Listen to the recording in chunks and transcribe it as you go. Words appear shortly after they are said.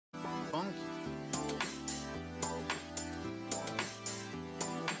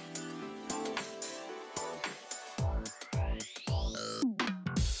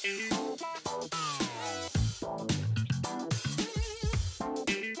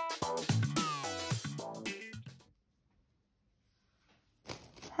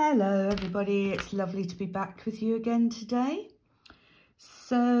Hello everybody, it's lovely to be back with you again today.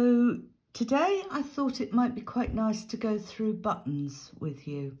 So today I thought it might be quite nice to go through buttons with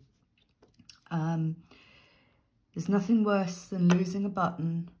you. There's nothing worse than losing a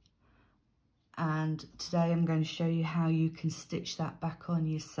button, and today I'm going to show you how you can stitch that back on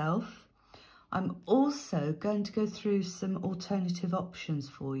yourself. I'm also going to go through some alternative options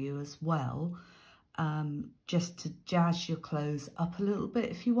for you as well, just to jazz your clothes up a little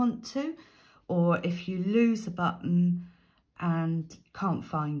bit if you want to, or if you lose a button and can't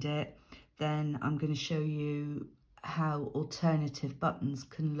find it, then I'm going to show you how alternative buttons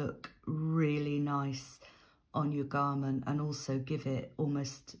can look really nice on your garment and also give it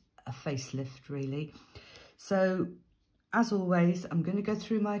almost a facelift really. So as always, I'm going to go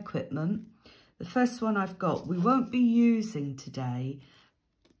through my equipment. The first one I've got, we won't be using today,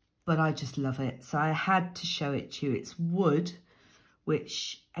 but I just love it, so I had to show it to you. It's wood,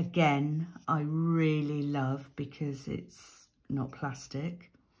 which again I really love because it's not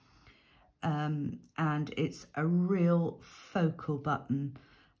plastic, and it's a real focal button,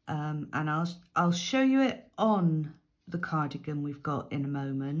 and I'll show you it on the cardigan we've got in a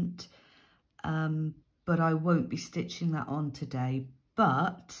moment, but I won't be stitching that on today.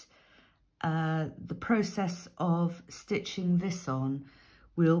 But the process of stitching this on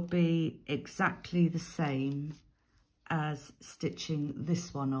will be exactly the same as stitching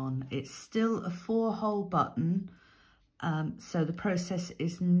this one on. It's still a 4-hole button, so the process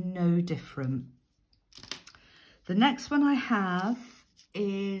is no different. The next one I have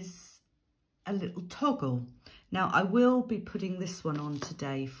is a little toggle. Now I will be putting this one on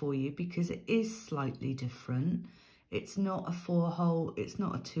today for you because it is slightly different. It's not a 4-hole, it's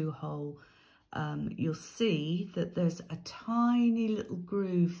not a 2-hole. You'll see that there's a tiny little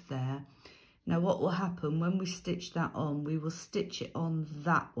groove there. Now what will happen when we stitch that on, we will stitch it on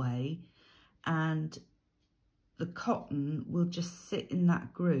that way, and the cotton will just sit in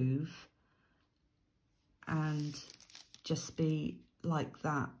that groove and just be like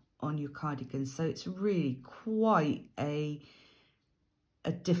that on your cardigan. So it's really quite a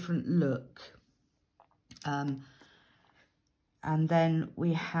different look. And then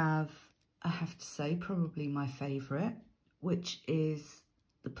we have, I have to say, probably my favourite, which is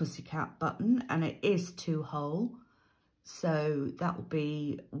the pussycat button, and it is 2-hole. So that will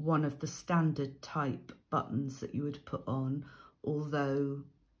be one of the standard type buttons that you would put on, although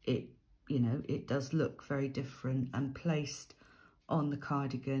it, you know, it does look very different and placed on the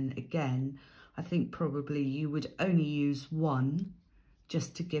cardigan. Again, I think probably you would only use one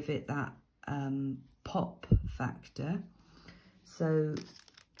just to give it that pop factor. So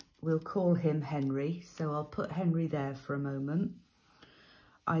we'll call him Henry, so I'll put Henry there for a moment.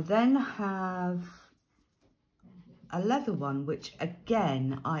 I then have a leather one, which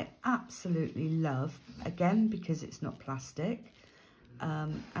again I absolutely love, again because it's not plastic,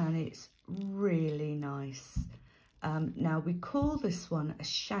 and it's really nice. Now we call this one a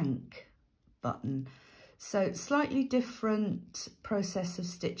shank button, so slightly different process of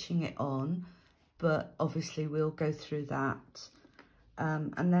stitching it on, but obviously we'll go through that.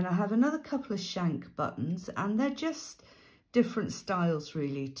 And then I have another couple of shank buttons, and they're just different styles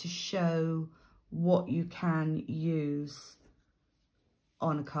really to show what you can use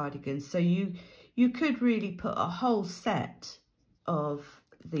on a cardigan. So you could really put a whole set of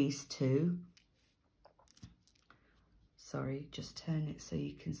these two. Sorry, just turn it so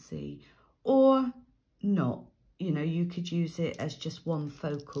you can see, or not. You know, you could use it as just one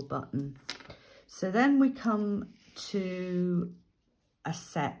focal button. So then we come to a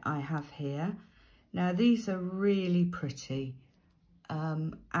set I have here. Now these are really pretty,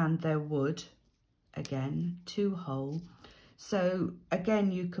 and they're wood, again 2-hole. So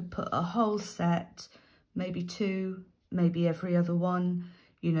again, you could put a whole set, maybe 2, maybe every other one.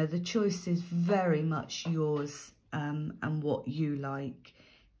 You know, the choice is very much yours, and what you like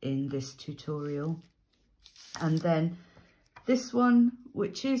in this tutorial. And then this one,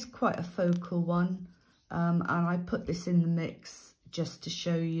 which is quite a focal one, and I put this in the mix just to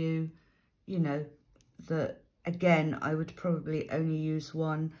show you, you know, that again I would probably only use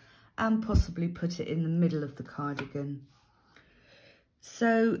one and possibly put it in the middle of the cardigan.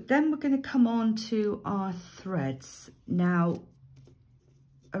 So then we're going to come on to our threads. Now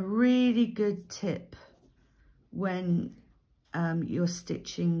a really good tip when you're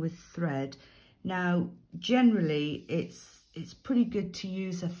stitching with thread, now generally it's pretty good to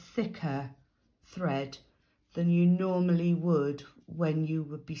use a thicker thread than you normally would when you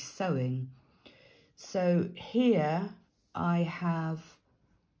would be sewing. So here I have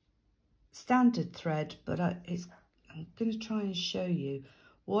standard thread, but I'm going to try and show you.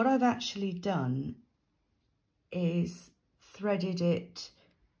 what I've actually done is threaded it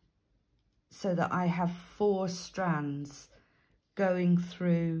so that I have 4 strands going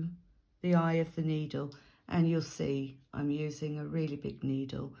through the eye of the needle, and you'll see I'm using a really big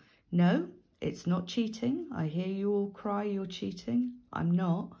needle. No, it's not cheating. I hear you all cry you're cheating. I'm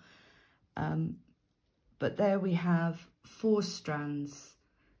not. But there we have 4 strands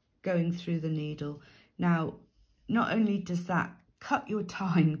going through the needle. Now, not only does that cut your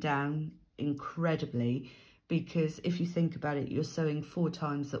time down incredibly, because if you think about it, you're sewing 4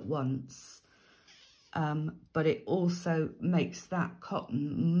 times at once, but it also makes that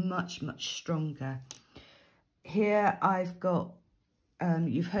cotton much, much stronger. Here I've got,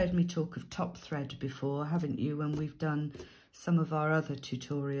 you've heard me talk of top thread before, haven't you, when we've done some of our other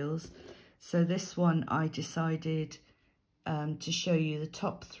tutorials. So this one I decided to show you the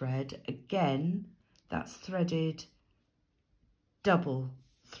top thread. Again, that's threaded double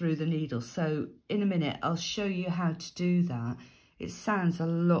through the needle. So in a minute I'll show you how to do that. It sounds a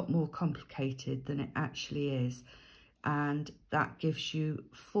lot more complicated than it actually is, and that gives you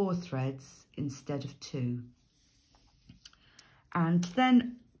 4 threads instead of 2. And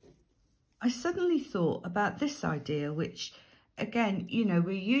then I suddenly thought about this idea, which again, you know,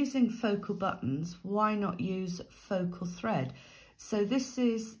 we're using focal buttons, why not use focal thread? So this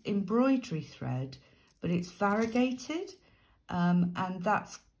is embroidery thread, but it's variegated, and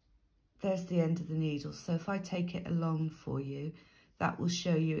there's the end of the needle. So if I take it along for you, that will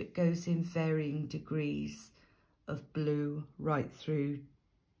show you it goes in varying degrees of blue right through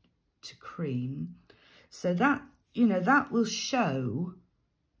to cream. So that, you know, that will show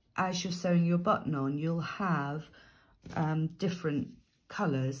as you're sewing your button on, you'll have different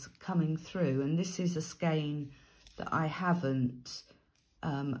colours coming through. And this is a skein that I haven't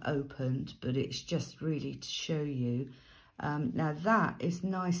opened, but it's just really to show you. Now that is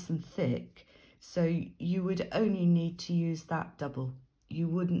nice and thick, so you would only need to use that double. You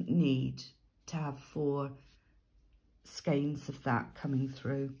wouldn't need to have 4 skeins of that coming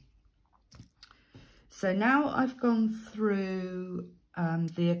through. So now I've gone through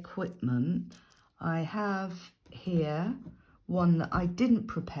the equipment. I have here one that I didn't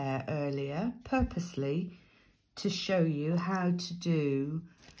prepare earlier purposely to show you how to do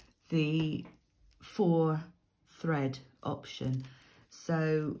the 4 thread option.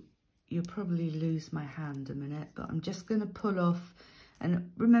 So you'll probably lose my hand a minute, but I'm just going to pull off,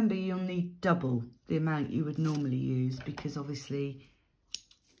 and remember you'll need double the amount you would normally use, because obviously,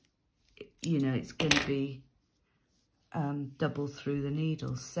 you know, it's going to be double through the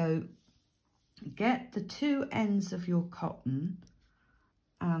needle. So get the 2 ends of your cotton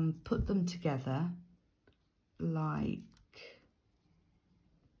and put them together like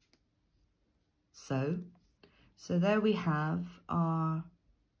so. So there we have our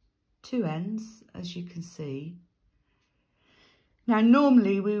 2 ends, as you can see. Now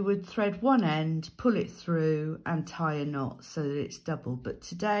normally we would thread one end, pull it through and tie a knot so that it's double, but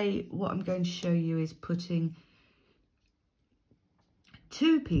today what I'm going to show you is putting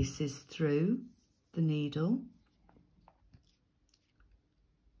 2 pieces through the needle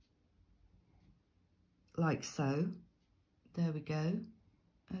like so. There we go.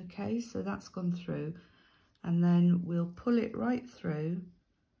 Okay, so that's gone through, and then we'll pull it right through,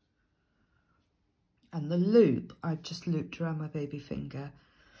 and the loop I've just looped around my baby finger,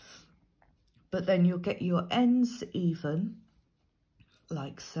 but then you'll get your ends even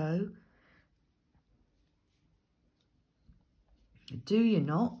like so. Do your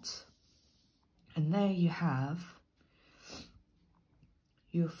knot, and there you have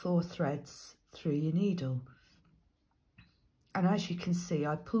your 4 threads through your needle. And as you can see,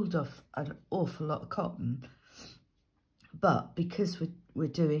 I pulled off an awful lot of cotton, but because we're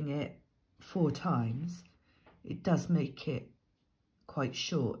doing it 4 times, it does make it quite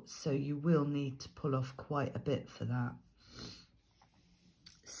short, so you will need to pull off quite a bit for that.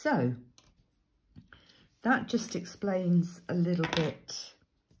 So that just explains a little bit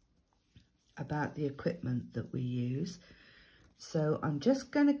about the equipment that we use. So I'm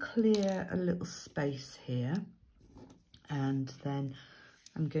just going to clear a little space here, and then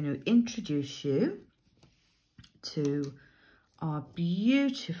I'm going to introduce you to our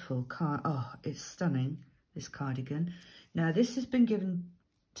beautiful oh, it's stunning, this cardigan. Now this has been given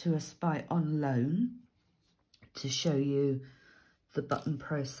to us by Onloan to show you the button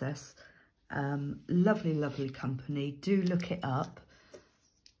process. Lovely, lovely company. Do look it up.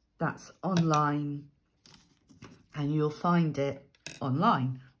 That's online, and you'll find it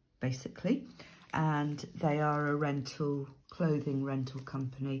online, basically. And they are a clothing rental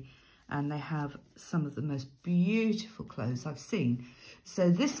company, and they have some of the most beautiful clothes I've seen. So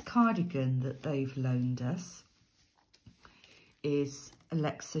this cardigan that they've loaned us is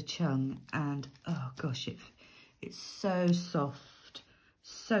Alexa Chung, and oh gosh, it's so soft,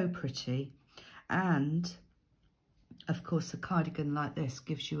 so pretty. And of course, a cardigan like this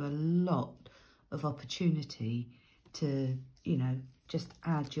gives you a lot of opportunity to, you know, just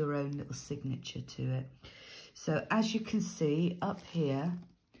add your own little signature to it. So as you can see up here,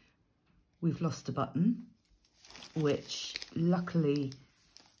 we've lost a button, which luckily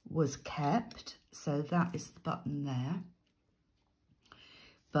was kept. So that is the button there.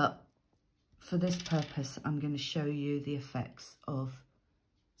 But for this purpose, I'm going to show you the effects of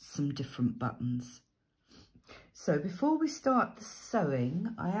some different buttons. So before we start the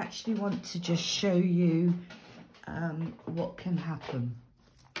sewing, I actually want to just show you what can happen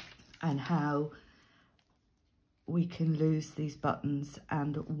and how we can lose these buttons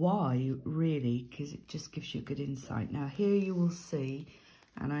and why, really, because it just gives you a good insight. Now here you will see,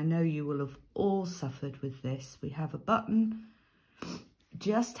 and I know you will have all suffered with this, we have a button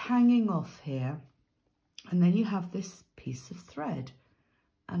just hanging off here, and then you have this piece of thread.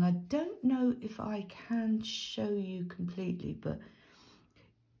 And I don't know if I can show you completely, but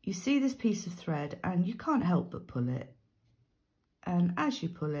you see this piece of thread and you can't help but pull it. And as you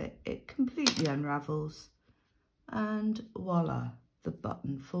pull it, it completely unravels, and voila, the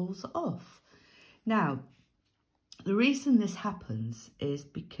button falls off. Now, the reason this happens is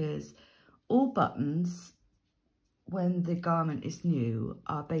because all buttons, when the garment is new,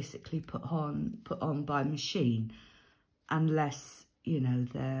 are basically put on by machine, unless, you know,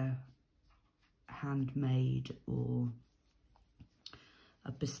 they're handmade or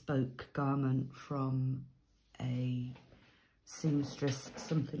a bespoke garment from a seamstress,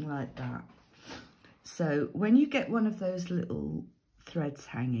 something like that. So when you get one of those little threads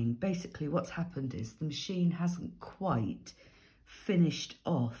hanging, basically what's happened is the machine hasn't quite finished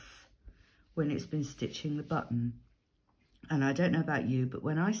off when it's been stitching the button. And I don't know about you, but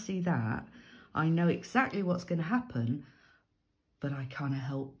when I see that, I know exactly what's going to happen, but I can't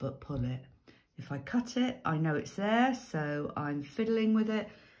help but pull it. If I cut it, I know it's there, so I'm fiddling with it.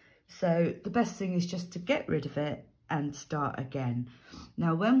 So the best thing is just to get rid of it and start again.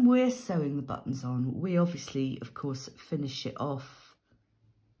 Now, when we're sewing the buttons on, we obviously, of course, finish it off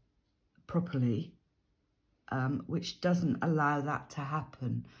properly, which doesn't allow that to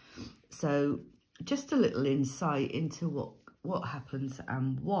happen. So just a little insight into what happens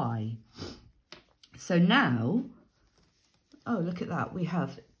and why. So now, oh, look at that. We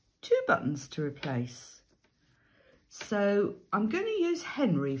have 2 buttons to replace. So I'm going to use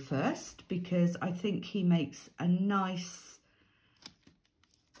Henry first because I think he makes a nice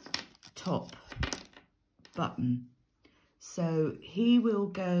top button. So he will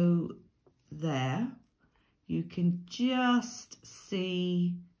go there. You can just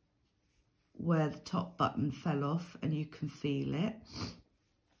see where the top button fell off and you can feel it.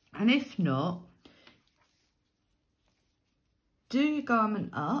 And if not, do your garment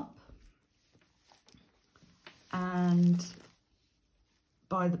up and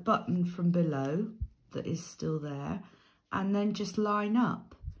by the button from below that is still there, and then just line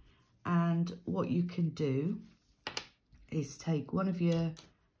up. And what you can do is take one of your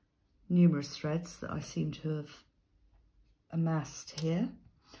numerous threads that I seem to have amassed here.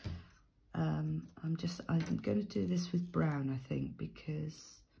 I'm going to do this with brown, I think,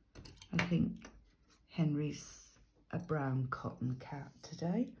 because I think Henry's a brown cotton cat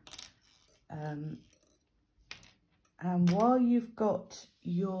today. And while you've got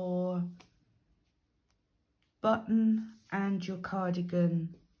your button and your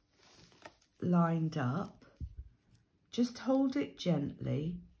cardigan lined up, just hold it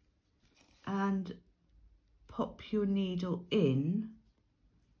gently and pop your needle in,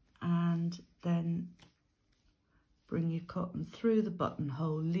 and then bring your cotton through the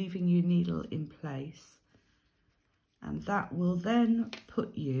buttonhole, leaving your needle in place. And that will then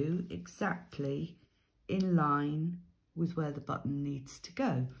put you exactly in line with where the button needs to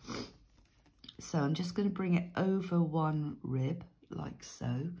go. So I'm just going to bring it over one rib, like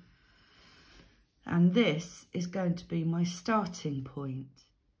so. And this is going to be my starting point.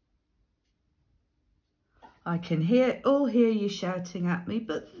 I can all hear you shouting at me,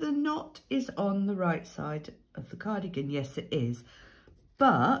 but the knot is on the right side of the cardigan. Yes, it is.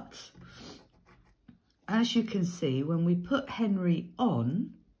 But as you can see, when we put Henry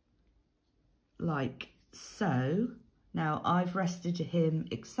on, like so, now I've rested him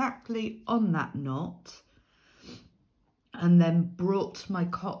exactly on that knot and then brought my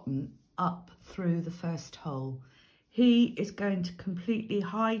cotton up through the first hole. he is going to completely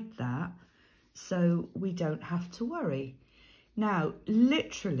hide that, so we don't have to worry. Now,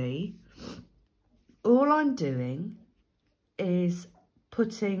 literally, all I'm doing is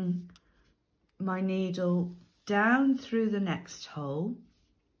putting my needle down through the next hole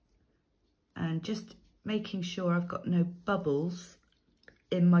and just making sure I've got no bubbles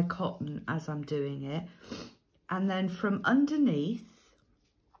in my cotton as I'm doing it. And then from underneath,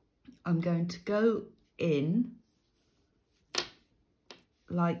 I'm going to go in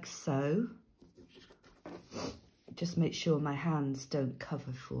like so. Just make sure my hands don't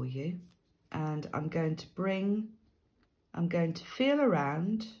cover for you. And I'm going to feel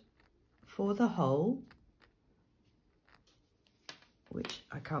around for the hole, which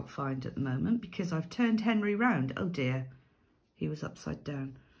I can't find at the moment because I've turned Henry round. Oh dear, he was upside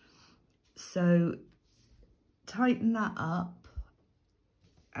down. So tighten that up,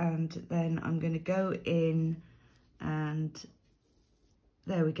 and then I'm going to go in, and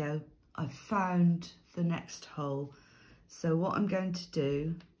there we go. I've found the next hole. So what I'm going to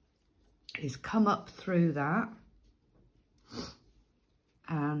do is come up through that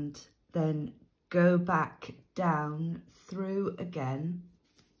and then go back down through again,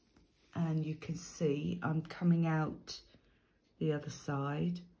 and you can see I'm coming out the other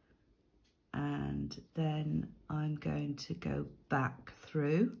side, and then I'm going to go back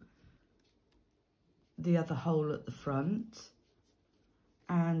through the other hole at the front,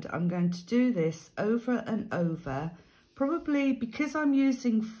 and I'm going to do this over and over, probably because I'm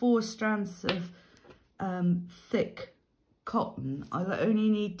using 4 strands of thick cotton. I'll only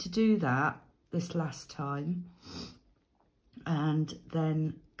need to do that this last time, and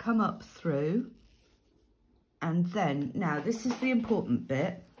then come up through, and then now this is the important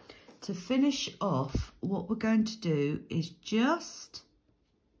bit. To finish off, what we're going to do is just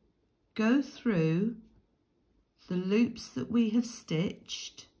go through the loops that we have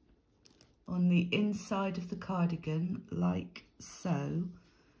stitched on the inside of the cardigan like so,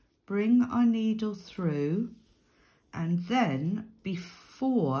 bring our needle through, and then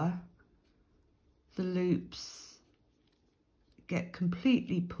before the loops get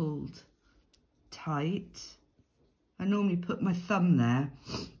completely pulled tight, I normally put my thumb there,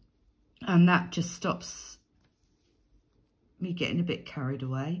 and that just stops me getting a bit carried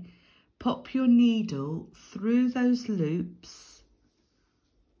away. Pop your needle through those loops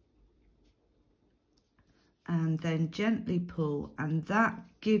and then gently pull, and that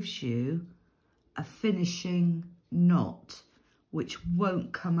gives you a finishing knot which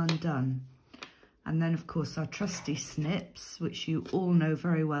won't come undone. And then of course our trusty snips, which you all know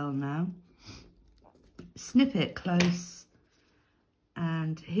very well now. Snip it close,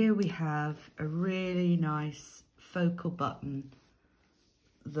 and here we have a really nice focal button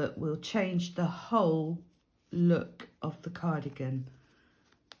that will change the whole look of the cardigan.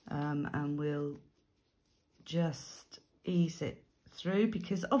 And we'll just ease it through,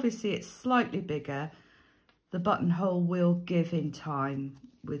 because obviously it's slightly bigger. The buttonhole will give in time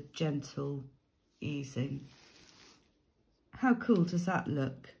with gentle easing. How cool does that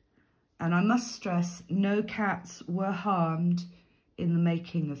look? And I must stress, no cats were harmed in the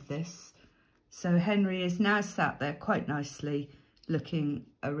making of this. So Henry is now sat there quite nicely, looking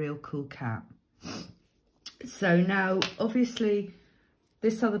a real cool cat. So now, obviously,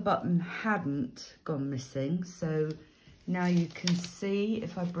 this other button hadn't gone missing. So now you can see,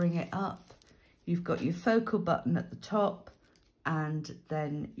 if I bring it up, you've got your focal button at the top and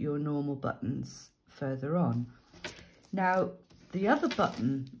then your normal buttons further on. Now, the other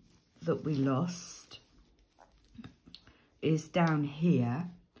button that we lost is down here,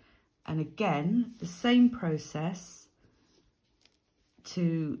 and again the same process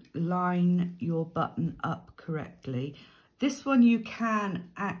to line your button up correctly. This one you can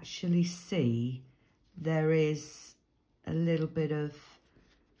actually see there is a little bit of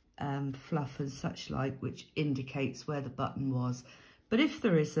fluff and such like, which indicates where the button was, but if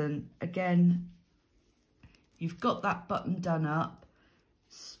there isn't, again, you've got that button done up.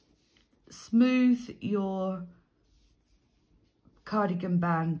 Smooth your cardigan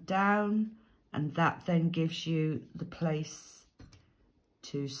band down, and that then gives you the place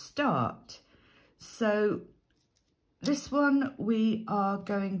to start. So this one we are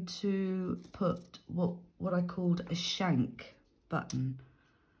going to put what I called a shank button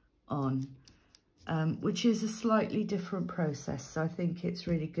on, which is a slightly different process, so I think it's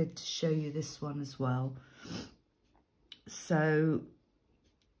really good to show you this one as well. So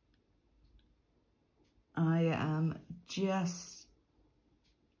I am just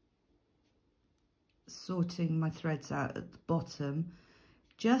sorting my threads out at the bottom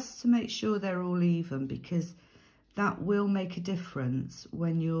just to make sure they're all even, because that will make a difference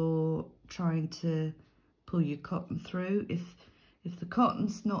when you're trying to pull your cotton through. If the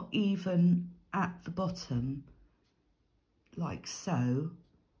cotton's not even at the bottom, like so,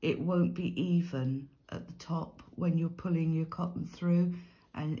 it won't be even at the top when you're pulling your cotton through,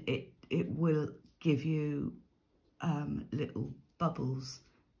 and it will give you little bubbles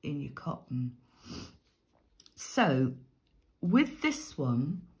in your cotton. So with this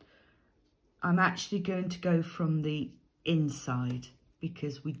one, I'm actually going to go from the inside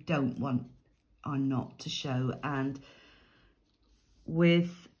because we don't want our knot to show. And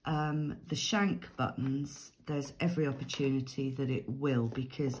with the shank buttons, there's every opportunity that it will,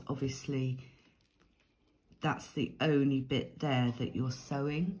 because obviously that's the only bit there that you're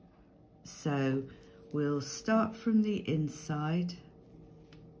sewing. So we'll start from the inside,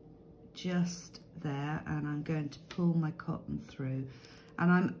 just there, and I'm going to pull my cotton through.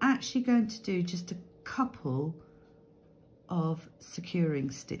 And I'm actually going to do just a couple of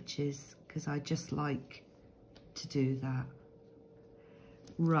securing stitches because I just like to do that.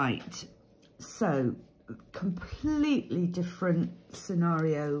 Right, so completely different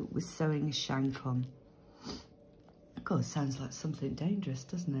scenario with sewing a shank on. God, it sounds like something dangerous,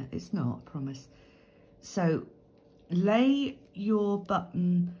 doesn't it? It's not, I promise. So lay your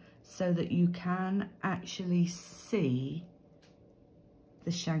button so that you can actually see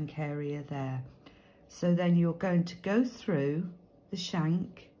the shank area there. So then you're going to go through the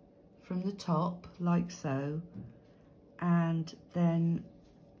shank from the top like so, and then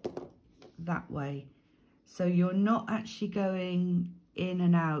that way. So you're not actually going in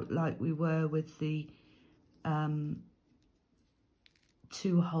and out like we were with the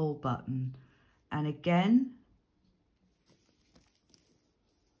 2-hole button. And again,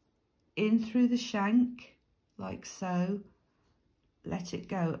 in through the shank like so, let it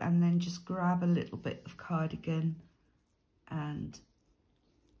go, and then just grab a little bit of cardigan and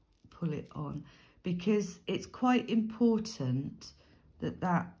pull it on, because it's quite important that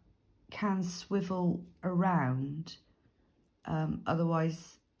that can swivel around.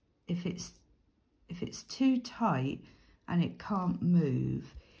 Otherwise, if it's too tight and it can't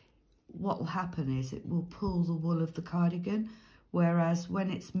move, what will happen is it will pull the wool of the cardigan, whereas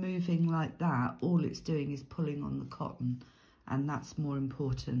when it's moving like that, all it's doing is pulling on the cotton, and that's more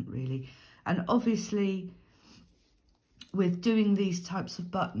important really. And obviously with doing these types of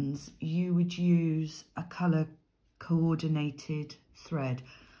buttons, you would use a colour coordinated thread.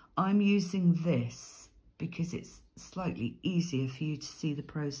 I'm using this because it's slightly easier for you to see the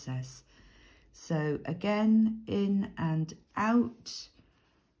process. So again, in and out,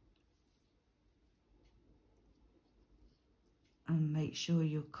 and make sure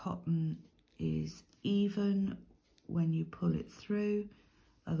your cotton is even when you pull it through,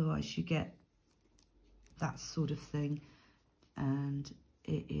 otherwise you get that sort of thing, and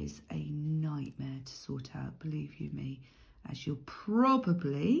it is a nightmare to sort out, believe you me, as you'll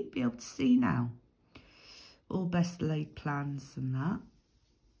probably be able to see now. All best laid plans and that.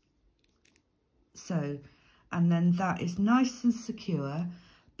 So, and then that is nice and secure,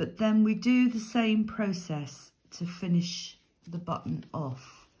 but then we do the same process to finish the button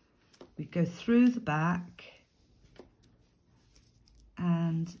off. We go through the back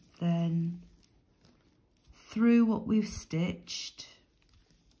and then through what we've stitched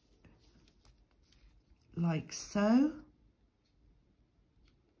like so,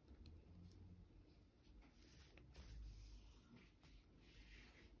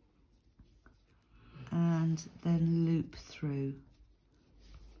 and then loop through.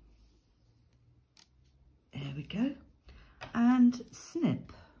 There we go, and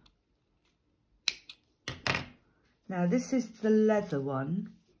snip. Now this is the leather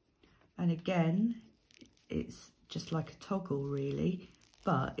one, and again it's just like a toggle really,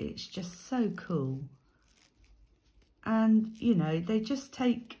 but it's just so cool. And you know, they just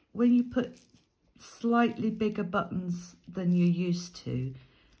take, when you put slightly bigger buttons than you're used to,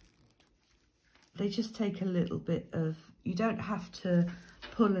 they just take a little bit of, you don't have to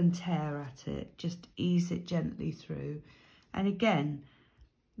pull and tear at it, just ease it gently through. And again,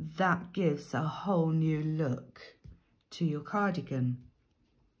 that gives a whole new look to your cardigan.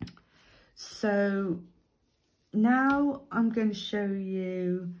 So now I'm going to show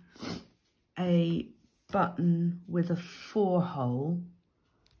you a button with a 4-hole.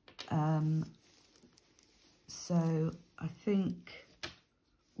 So I think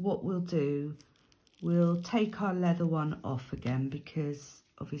what we'll do, we'll take our leather one off again, because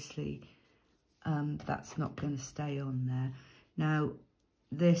obviously that's not going to stay on there. Now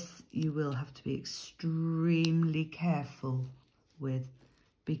this you will have to be extremely careful with,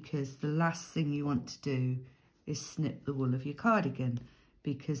 because the last thing you want to do is snip the wool of your cardigan,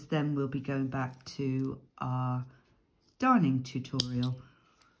 because then we'll be going back to our darning tutorial.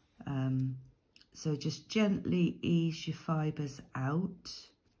 So just gently ease your fibres out,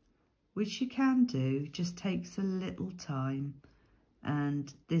 which you can do, just takes a little time.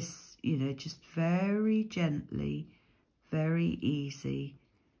 And this, you know, just very gently, very easy,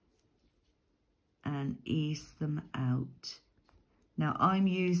 and ease them out. Now I'm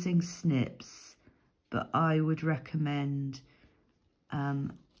using snips, but I would recommend a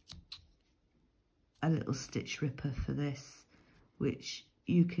little stitch ripper for this, which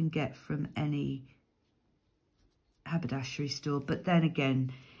you can get from any haberdashery store. But then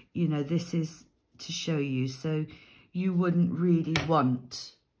again, you know, this is to show you, so you wouldn't really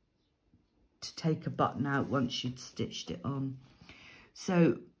want to take a button out once you'd stitched it on.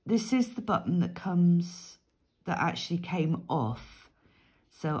 So this is the button that actually came off.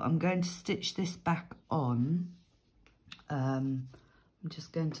 So I'm going to stitch this back on. I'm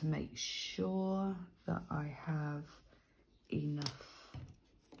just going to make sure that I have enough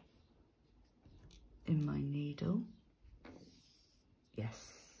in my needle.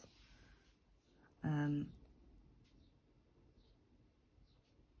 Yes.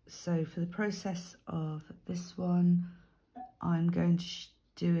 So for the process of this one, I'm going to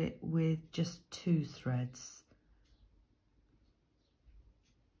do it with just 2 threads,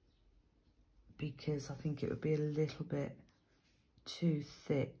 because I think it would be a little bit too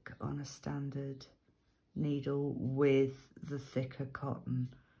thick on a standard needle with the thicker cotton.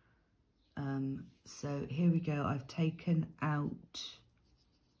 So here we go. I've taken out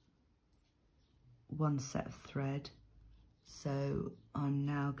 1 set of thread, so I'm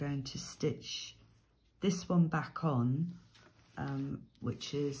now going to stitch this one back on,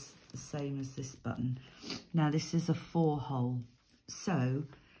 which is the same as this button. Now this is a 4-hole, so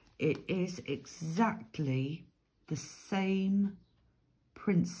it is exactly the same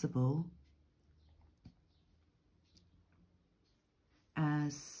principle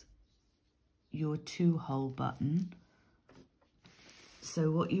as your 2-hole button.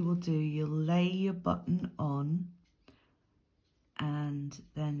 So what you will do, you'll lay your button on and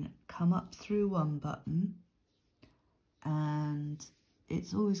then come up through 1 button, and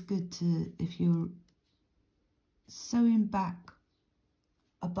it's always good to, if you're sewing back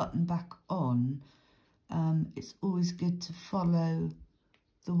a button back on, it's always good to follow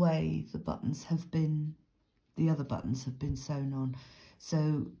the way the other buttons have been sewn on.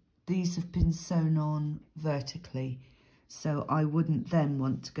 So these have been sewn on vertically, so I wouldn't then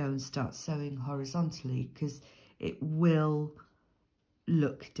want to go and start sewing horizontally, because it will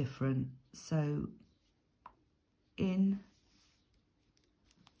look different. So in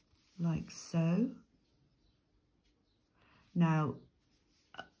like so. Now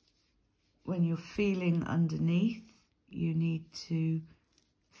when you're feeling underneath, you need to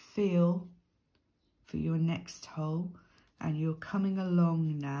feel for your next hole, and you're coming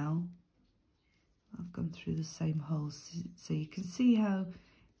along now. I've gone through the same holes, so you can see how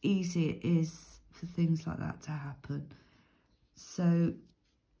easy it is for things like that to happen. So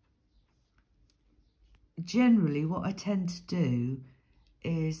generally what I tend to do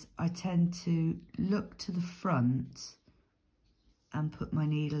is I tend to look to the front and put my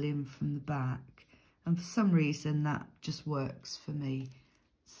needle in from the back, and for some reason that just works for me.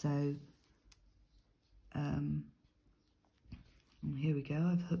 So and here we go,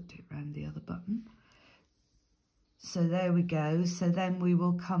 I've hooked it around the other button. So there we go. So then we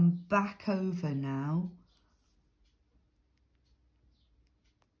will come back over now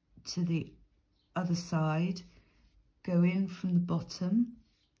to the other side, go in from the bottom,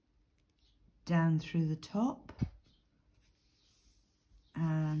 down through the top,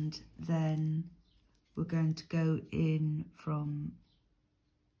 and then we're going to go in from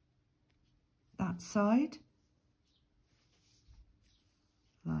that side,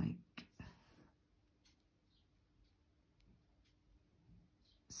 like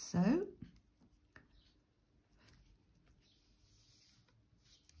so.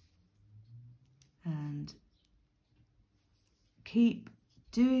 And keep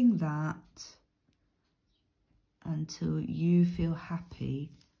doing that until you feel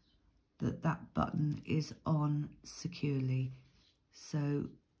happy that that button is on securely. So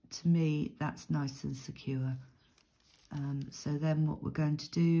to me, that's nice and secure. So then what we're going to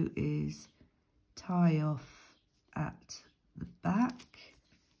do is tie off at the back.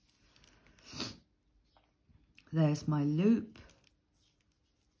 There's my loop.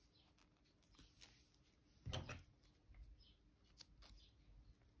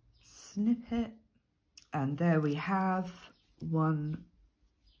 Snip it, and there we have one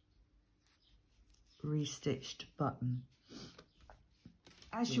restitched button.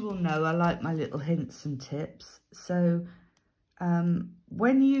 As you all know, I like my little hints and tips. So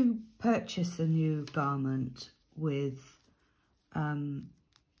when you purchase a new garment with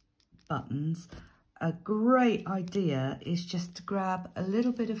buttons, a great idea is just to grab a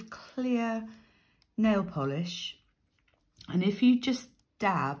little bit of clear nail polish, and if you just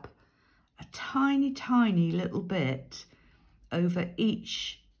dab a tiny little bit over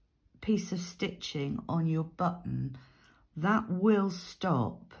each piece of stitching on your button, that will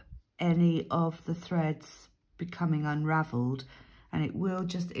stop any of the threads becoming unravelled, and it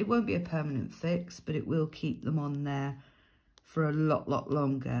won't be a permanent fix, but it will keep them on there for a lot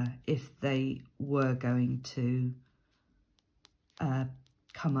longer if they were going to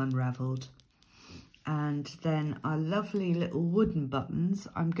come unravelled. And then our lovely little wooden buttons,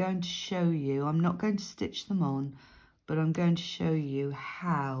 I'm going to show you, I'm not going to stitch them on, but I'm going to show you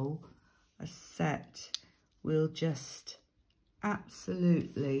how a set will just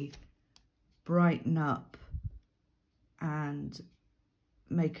absolutely brighten up and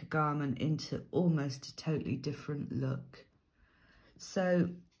make a garment into almost a totally different look. So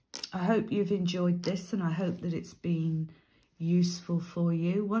I hope you've enjoyed this, and I hope that it's been useful for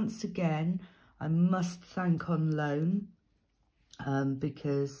you. Once again, I must thank Onloan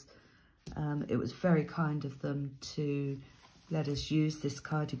because it was very kind of them to let us use this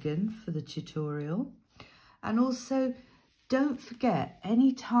cardigan for the tutorial. And also, don't forget,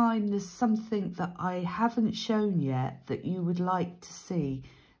 anytime there's something that I haven't shown yet that you would like to see,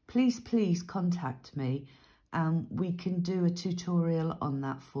 please contact me and we can do a tutorial on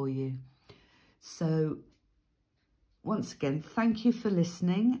that for you. So once again, thank you for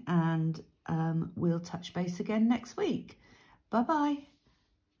listening, and we'll touch base again next week. Bye bye.